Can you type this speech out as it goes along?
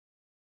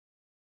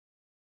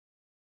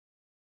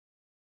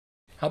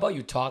How about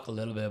you talk a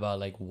little bit about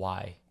like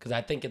why? Because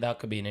I think that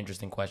could be an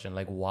interesting question.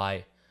 Like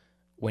why,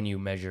 when you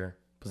measure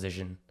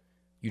position,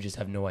 you just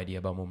have no idea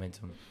about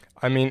momentum.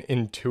 I mean,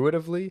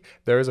 intuitively,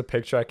 there is a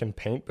picture I can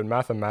paint, but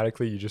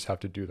mathematically, you just have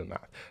to do the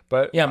math.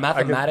 But Yeah,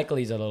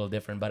 mathematically is a little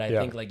different, but I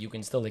Yeah. think like you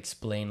can still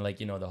explain like,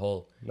 you know, the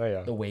whole, No,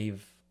 yeah. the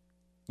wave.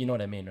 You know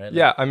what I mean, right? Like,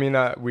 Yeah, I mean,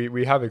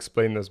 we have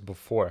explained this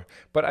before,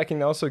 but I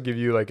can also give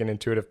you like an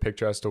intuitive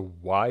picture as to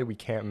why we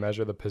can't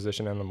measure the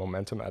position and the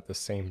momentum at the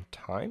same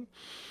time.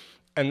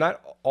 And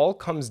that all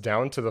comes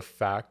down to the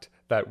fact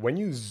that when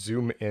you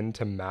zoom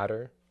into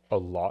matter a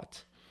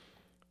lot,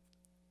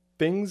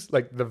 things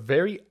like the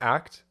very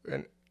act,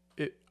 and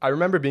I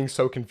remember being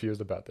so confused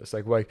about this.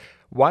 Like,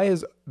 why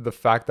is the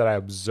fact that I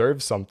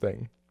observe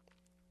something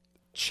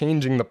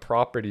changing the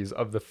properties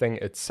of the thing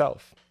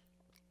itself?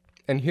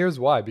 And here's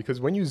why,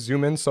 because when you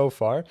zoom in so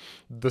far,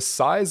 the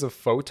size of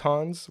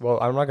photons, well,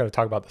 I'm not going to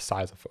talk about the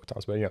size of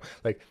photons, but, you know,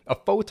 like a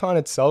photon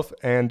itself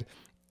and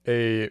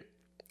a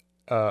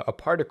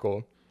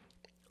particle,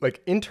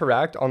 like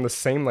interact on the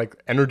same like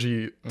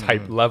energy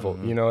type level.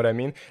 You know what I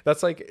mean?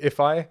 That's like if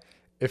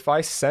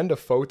I send a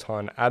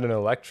photon at an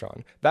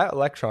electron, that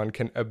electron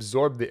can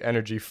absorb the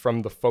energy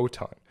from the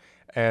photon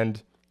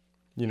and,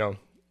 you know,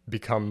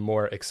 become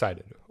more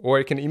excited, or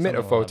it can emit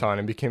a photon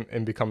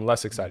and become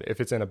less excited if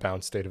it's in a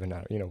bound state of an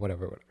atom, you know,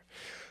 whatever.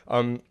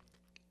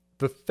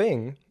 The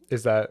thing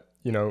is that,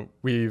 you know,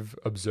 we've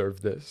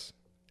observed this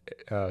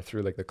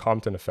through like the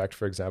Compton effect,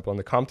 for example. And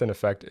the Compton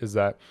effect is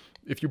that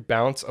if you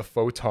bounce a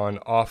photon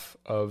off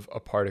of a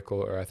particle,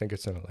 or I think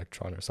it's an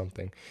electron or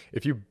something,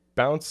 if you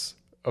bounce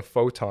a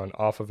photon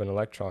off of an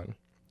electron,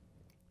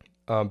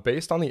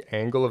 based on the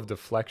angle of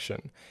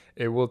deflection,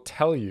 it will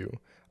tell you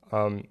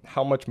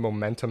how much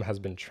momentum has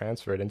been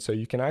transferred. And so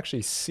you can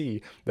actually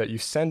see that you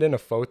send in a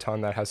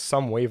photon that has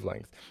some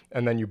wavelength,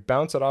 and then you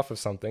bounce it off of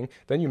something,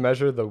 then you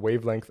measure the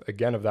wavelength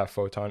again of that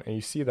photon, and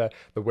you see that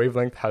the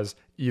wavelength has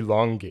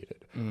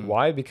elongated.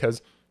 Why?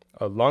 Because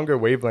longer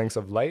wavelengths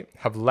of light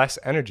have less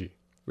energy,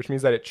 which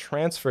means that it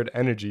transferred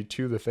energy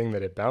to the thing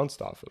that it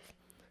bounced off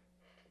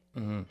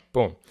of.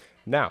 Boom.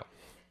 Now,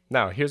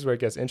 here's where it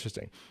gets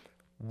interesting.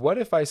 What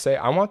if I say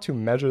I want to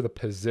measure the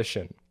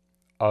position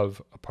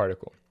of a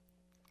particle?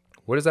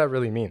 What does that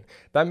really mean?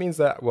 That means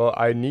that, well,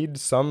 I need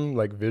some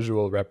like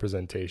visual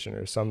representation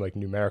or some like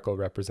numerical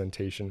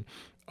representation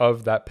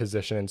of that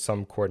position in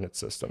some coordinate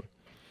system.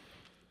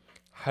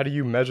 How do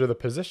you measure the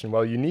position?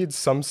 Well, you need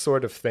some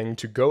sort of thing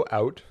to go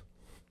out,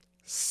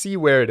 see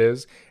where it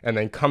is, and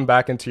then come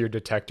back into your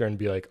detector and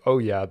be like, oh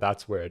yeah,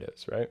 that's where it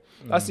is, right?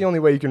 That's the only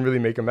way you can really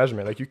make a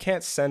measurement. Like you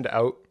can't send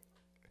out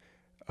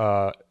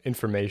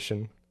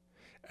information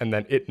and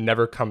then it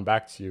never come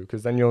back to you,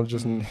 because then you'll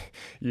just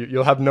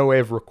you'll have no way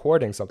of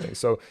recording something.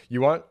 So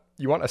you want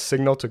a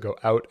signal to go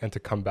out and to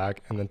come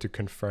back and then to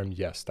confirm,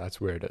 yes,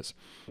 that's where it is.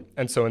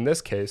 And so in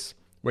this case,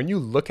 when you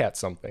look at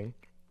something,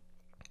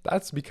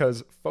 that's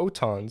because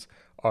photons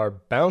are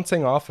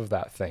bouncing off of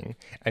that thing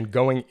and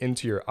going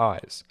into your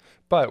eyes.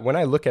 But when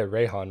I look at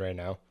Rayhan right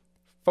now,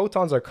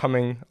 photons are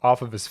coming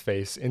off of his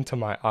face into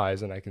my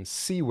eyes, and I can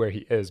see where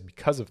he is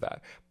because of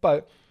that.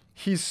 But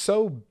he's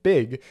so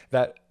big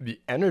that the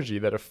energy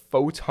that a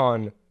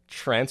photon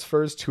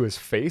transfers to his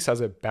face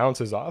as it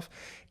bounces off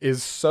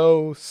is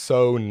so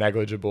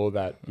negligible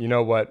that, you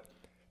know what,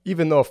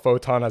 even though a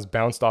photon has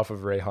bounced off of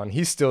Rayhan,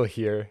 he's still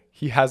here.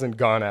 He hasn't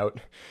gone out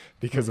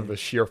because of the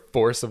sheer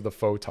force of the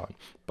photon.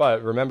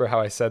 But remember how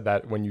I said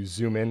that when you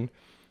zoom in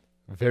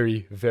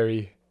very,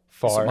 very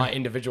far. So my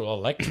individual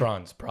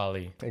electrons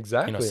probably.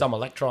 Exactly. You know, some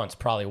electrons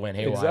probably went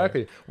haywire.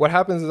 Exactly. What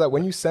happens is that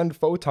when you send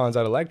photons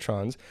at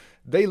electrons,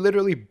 they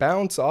literally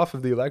bounce off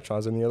of the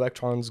electrons and the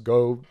electrons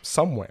go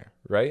somewhere,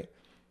 right?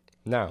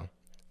 Now,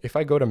 if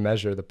I go to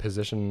measure the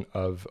position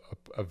of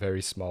a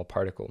very small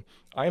particle,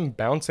 I'm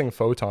bouncing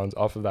photons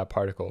off of that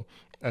particle,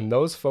 and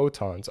those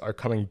photons are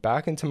coming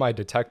back into my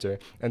detector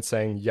and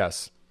saying,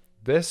 yes,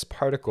 this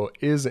particle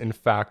is in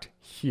fact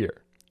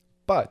here.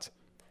 But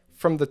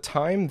from the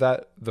time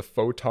that the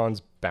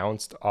photons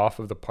bounced off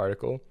of the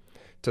particle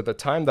to the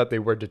time that they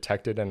were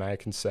detected and I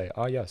can say,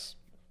 ah, yes,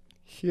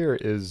 here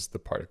is the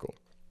particle.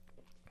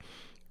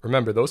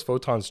 Remember, those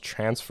photons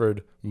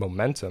transferred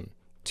momentum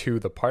to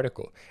the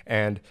particle,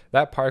 and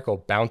that particle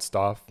bounced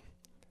off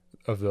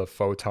of the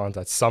photons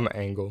at some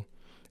angle.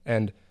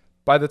 And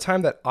by the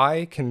time that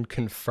I can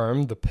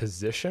confirm the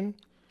position,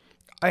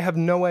 I have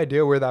no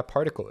idea where that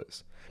particle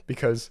is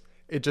because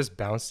it just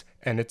bounced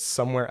and it's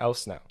somewhere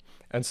else now.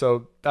 And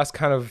so that's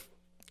kind of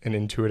an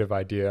intuitive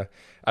idea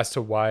as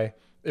to why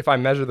if I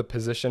measure the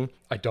position,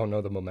 I don't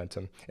know the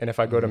momentum. And if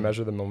I go to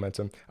measure the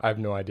momentum, I have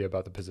no idea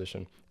about the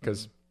position,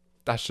 because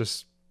that's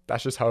just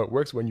how it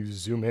works when you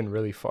zoom in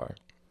really far.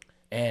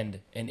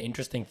 And an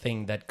interesting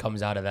thing that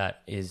comes out of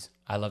that is,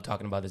 I love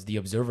talking about this, the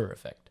observer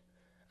effect.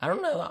 I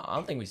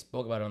don't think we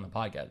spoke about it on the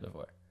podcast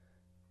before.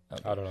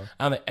 I don't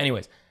know.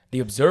 Anyways, the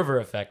observer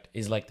effect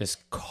is like this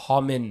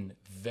common,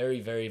 very,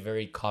 very,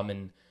 very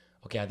common.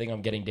 Okay, I think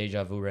I'm getting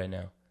deja vu right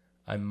now.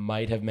 I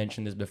might have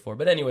mentioned this before.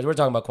 But anyways, we're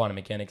talking about quantum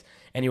mechanics,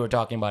 and you were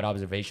talking about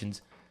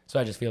observations. So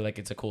I just feel like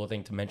it's a cool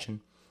thing to mention.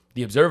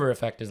 The observer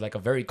effect is like a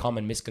very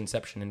common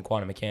misconception in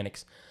quantum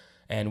mechanics.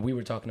 And we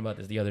were talking about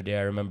this the other day,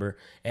 I remember.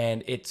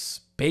 And it's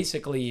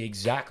basically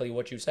exactly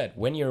what you said.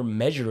 When you're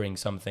measuring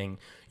something,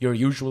 you're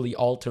usually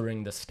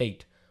altering the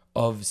state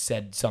of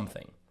said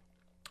something.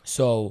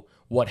 So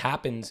what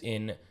happens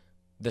in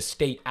the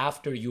state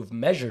after you've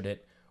measured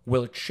it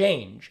will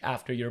change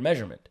after your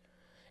measurement.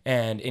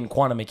 And in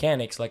quantum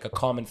mechanics, like a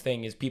common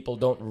thing is people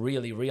don't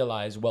really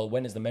realize, well,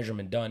 when is the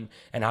measurement done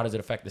and how does it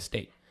affect the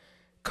state?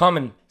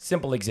 Common,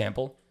 simple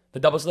example, the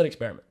double slit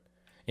experiment.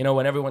 You know,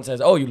 when everyone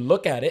says, oh, you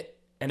look at it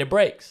and it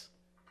breaks.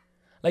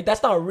 Like,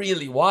 that's not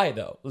really why,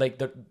 though. Like,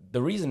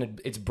 the reason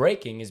it's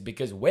breaking is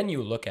because when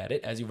you look at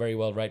it, as you very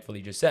well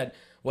rightfully just said,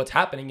 what's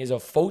happening is a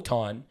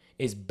photon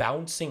is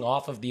bouncing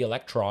off of the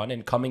electron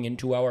and coming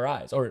into our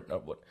eyes. Or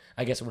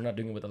I guess we're not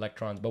doing it with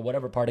electrons, but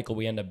whatever particle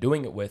we end up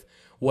doing it with,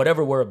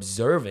 whatever we're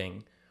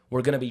observing,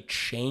 we're going to be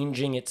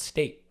changing its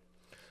state.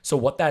 So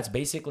what that's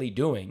basically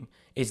doing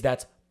is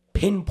that's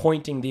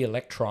pinpointing the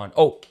electron.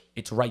 Oh,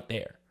 it's right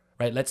there.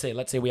 Right? Let's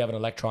say we have an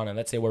electron and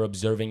let's say we're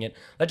observing it.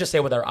 Let's just say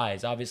with our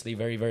eyes. Obviously,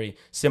 very, very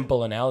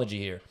simple analogy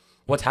here.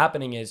 What's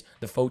happening is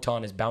the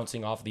photon is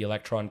bouncing off the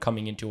electron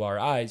coming into our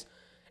eyes.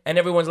 And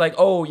everyone's like,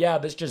 oh, yeah,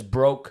 this just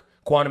broke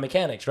quantum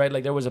mechanics, right?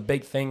 Like there was a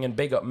big thing and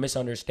big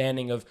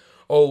misunderstanding of,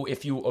 oh,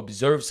 if you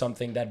observe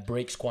something, that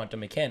breaks quantum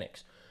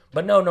mechanics.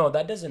 But no,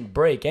 that doesn't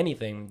break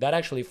anything. That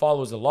actually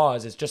follows the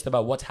laws. It's just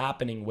about what's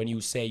happening when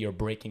you say you're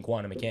breaking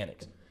quantum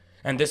mechanics.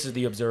 And this is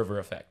the observer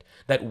effect.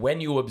 That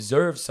when you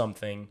observe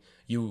something,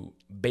 you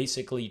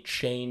basically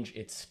change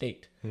its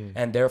state.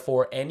 And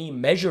therefore, any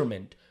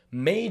measurement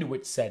made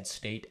with said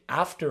state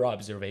after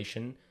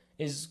observation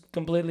is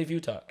completely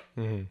futile.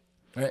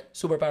 Right?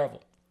 Super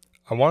powerful.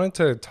 I wanted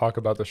to talk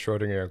about the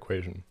Schrodinger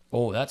equation.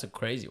 Oh, that's a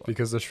crazy one.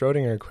 Because the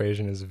Schrodinger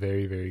equation is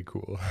very, very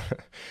cool.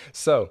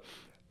 So,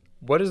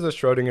 what is the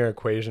Schrodinger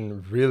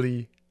equation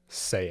really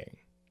saying?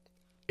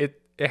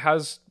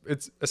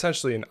 It's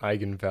essentially an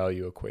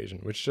eigenvalue equation,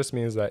 which just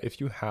means that if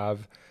you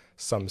have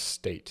some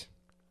state,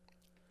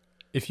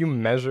 if you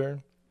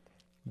measure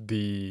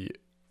the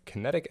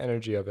kinetic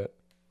energy of it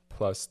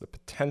plus the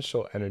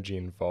potential energy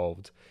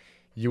involved,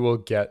 you will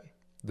get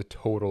the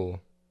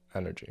total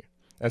energy.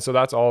 And so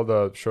that's all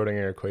the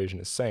Schrodinger equation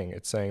is saying.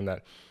 It's saying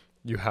that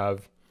you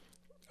have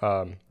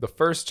the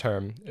first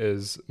term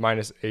is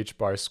minus h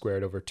bar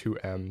squared over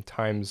 2m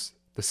times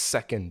the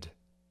second,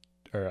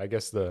 or I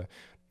guess the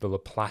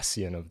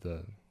Laplacian of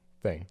the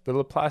thing. The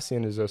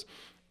Laplacian is just,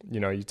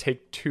 you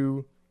take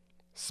two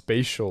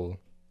spatial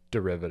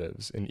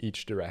derivatives in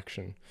each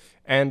direction.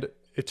 And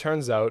it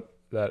turns out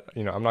that,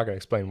 I'm not going to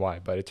explain why,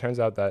 but it turns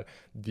out that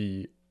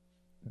the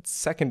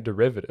second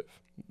derivative,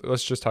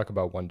 let's just talk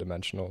about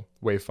one-dimensional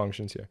wave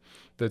functions here.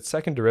 The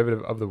second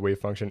derivative of the wave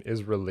function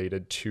is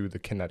related to the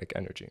kinetic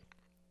energy.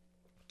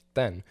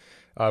 Then,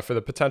 for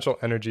the potential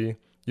energy,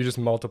 you just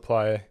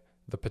multiply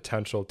the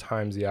potential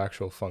times the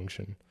actual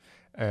function.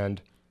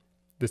 And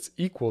that's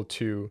equal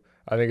to,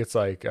 I think it's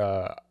like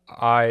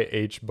I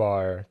h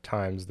bar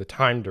times the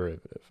time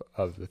derivative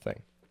of the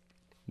thing.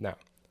 Now,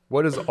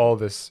 what does all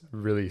this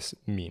really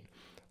mean?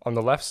 On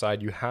the left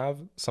side, you have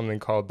something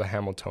called the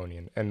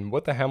Hamiltonian. And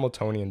what the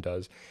Hamiltonian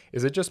does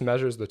is it just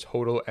measures the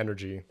total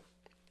energy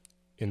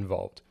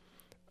involved.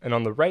 And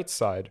on the right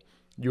side,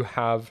 you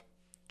have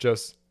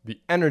just the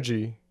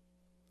energy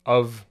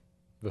of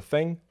the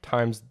thing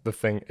times the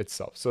thing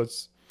itself. So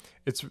it's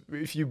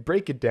if you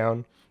break it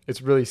down,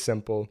 it's really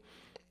simple,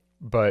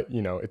 but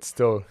it's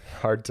still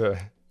hard to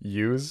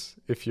use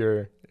if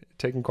you're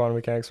taking quantum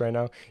mechanics right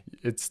now.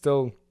 It's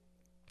still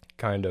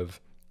kind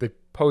of, they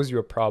pose you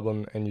a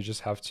problem and you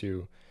just have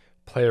to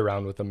play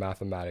around with the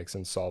mathematics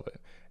and solve it.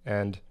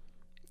 And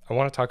I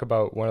want to talk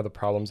about one of the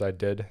problems I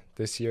did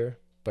this year,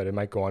 but it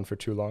might go on for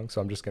too long,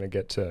 so I'm just going to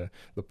get to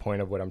the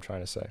point of what I'm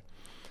trying to say.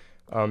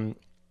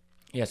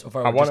 Yeah, so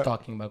far we're just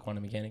talking about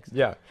quantum mechanics.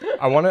 Yeah,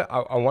 I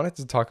wanted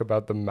to talk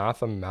about the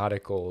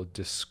mathematical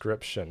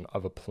description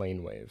of a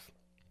plane wave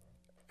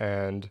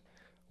and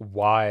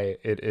why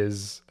it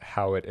is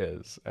how it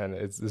is. And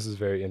this is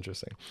very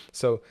interesting.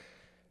 So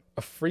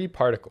a free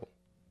particle,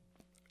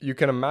 you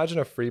can imagine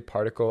a free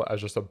particle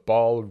as just a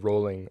ball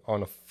rolling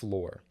on a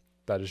floor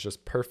that is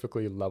just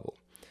perfectly level.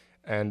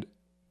 And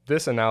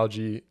this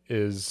analogy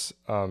is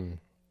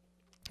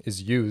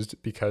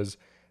used because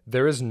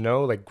there is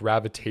no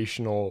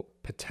gravitational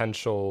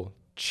potential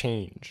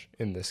change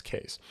in this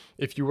case.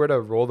 If you were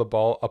to roll the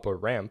ball up a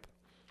ramp,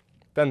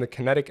 then the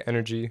kinetic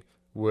energy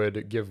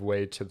would give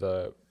way to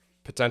the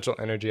potential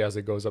energy as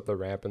it goes up the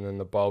ramp, and then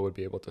the ball would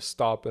be able to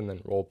stop and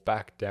then roll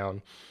back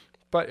down.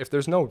 But if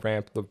there's no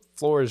ramp, the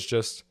floor is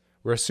just,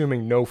 we're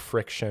assuming no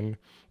friction,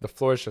 the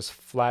floor is just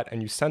flat,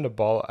 and you send a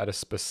ball at a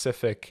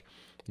specific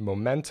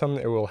momentum,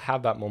 it will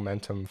have that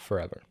momentum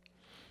forever.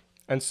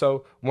 And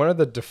so one of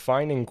the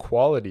defining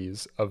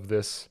qualities of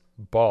this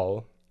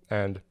ball,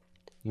 and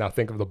now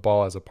think of the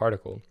ball as a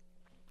particle.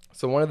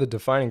 So one of the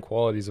defining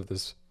qualities of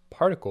this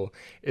particle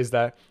is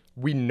that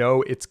we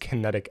know its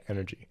kinetic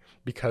energy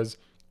because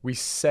we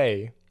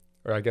say,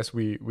 or I guess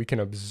we can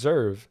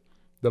observe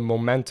the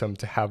momentum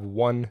to have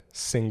one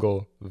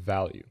single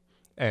value.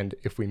 And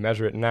if we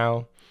measure it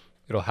now,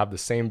 it'll have the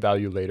same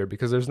value later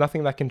because there's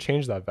nothing that can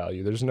change that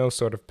value. There's no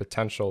sort of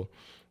potential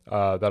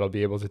that'll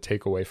be able to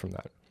take away from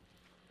that.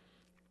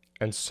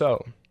 And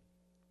so,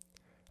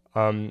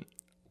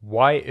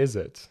 why is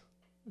it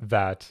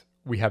that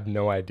we have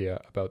no idea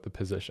about the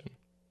position?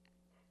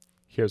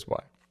 Here's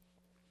why.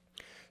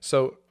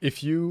 So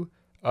if you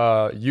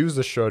use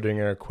the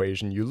Schrodinger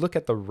equation, you look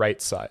at the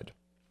right side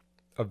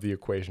of the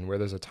equation where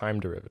there's a time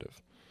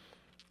derivative.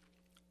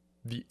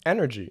 The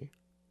energy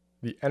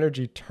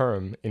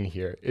term in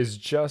here is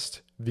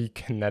just the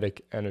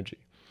kinetic energy.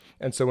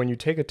 And so when you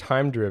take a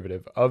time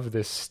derivative of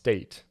this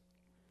state,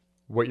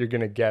 what you're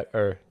going to get,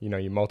 or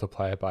you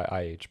multiply it by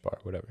IH bar,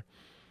 whatever.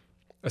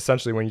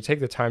 Essentially, when you take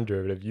the time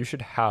derivative, you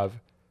should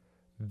have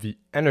the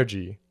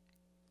energy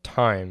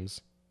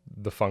times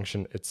the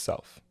function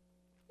itself.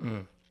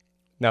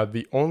 Now,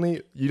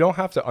 you don't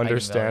have to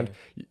understand,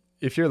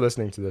 if you're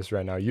listening to this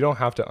right now, you don't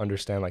have to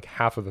understand like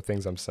half of the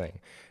things I'm saying.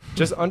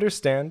 Just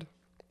understand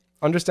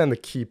the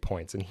key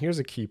points. And here's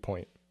a key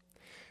point.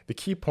 The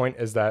key point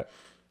is that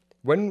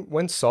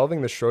when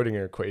solving the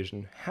Schrodinger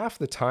equation, half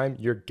the time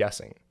you're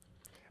guessing,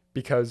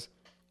 because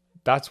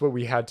that's what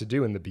we had to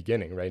do in the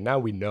beginning, right? Now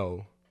we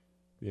know,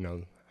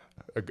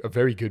 a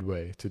very good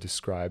way to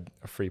describe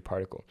a free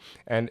particle.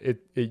 And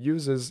it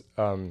uses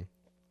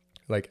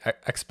like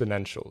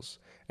exponentials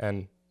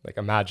and like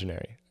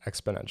imaginary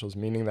exponentials,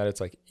 meaning that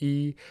it's like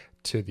e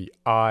to the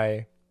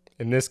I,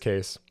 in this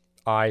case,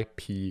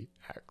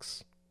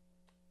 IPX.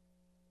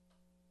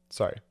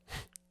 Sorry,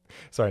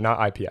 not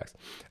IPX.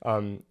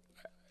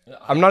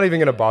 I'm not even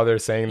going to bother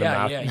saying the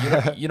math.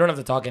 Yeah, you don't have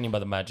to talk any about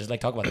the math. Just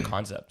like talk about the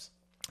concepts.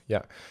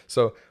 Yeah.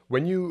 So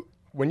when you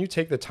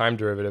take the time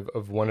derivative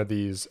of one of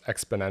these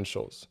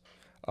exponentials,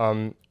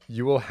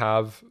 you will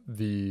have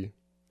the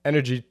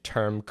energy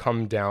term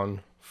come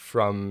down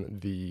from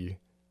the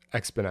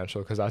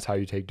exponential, because that's how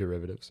you take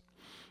derivatives,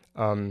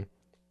 and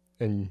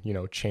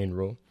chain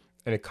rule,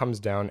 and it comes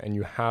down, and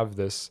you have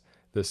this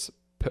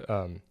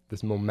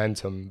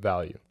momentum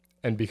value,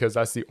 and because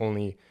that's the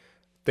only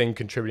thing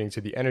contributing to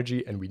the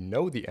energy, and we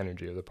know the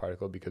energy of the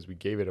particle because we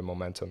gave it a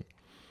momentum,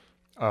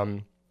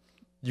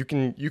 you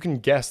can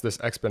guess this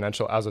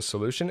exponential as a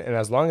solution, and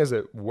as long as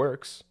it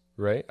works,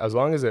 right? As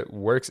long as it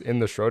works in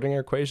the Schrodinger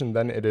equation,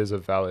 then it is a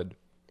valid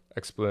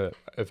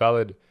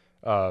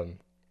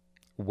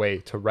way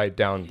to write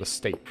down the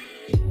state.